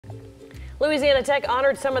Louisiana Tech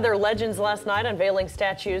honored some of their legends last night, unveiling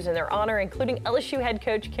statues in their honor, including LSU head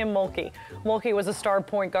coach Kim Mulkey. Mulkey was a star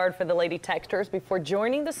point guard for the Lady Techsters before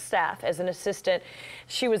joining the staff as an assistant.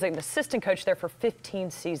 She was an assistant coach there for 15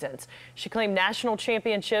 seasons. She claimed national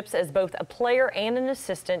championships as both a player and an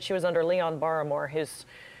assistant. She was under Leon Barrymore, who's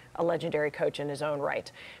a legendary coach in his own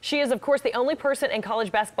right. She is, of course, the only person in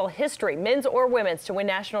college basketball history, men's or women's, to win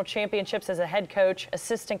national championships as a head coach,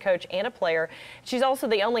 assistant coach, and a player. She's also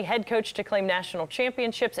the only head coach to claim national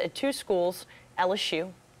championships at two schools,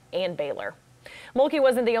 LSU and Baylor. Mulkey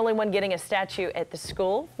wasn't the only one getting a statue at the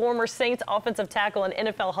school. Former Saints offensive tackle and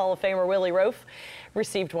NFL Hall of Famer Willie Roaf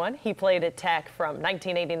received one. He played at Tech from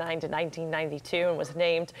 1989 to 1992 and was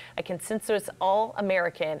named a consensus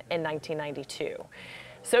All-American in 1992.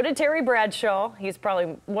 So did Terry Bradshaw. He's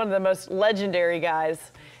probably one of the most legendary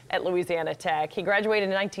guys at Louisiana Tech. He graduated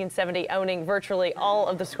in 1970, owning virtually all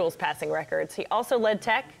of the school's passing records. He also led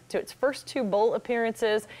Tech to its first two bowl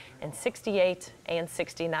appearances in '68 and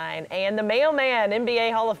 '69. And the mailman,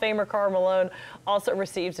 NBA Hall of Famer Karl Malone, also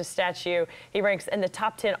receives a statue. He ranks in the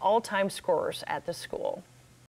top 10 all-time scorers at the school.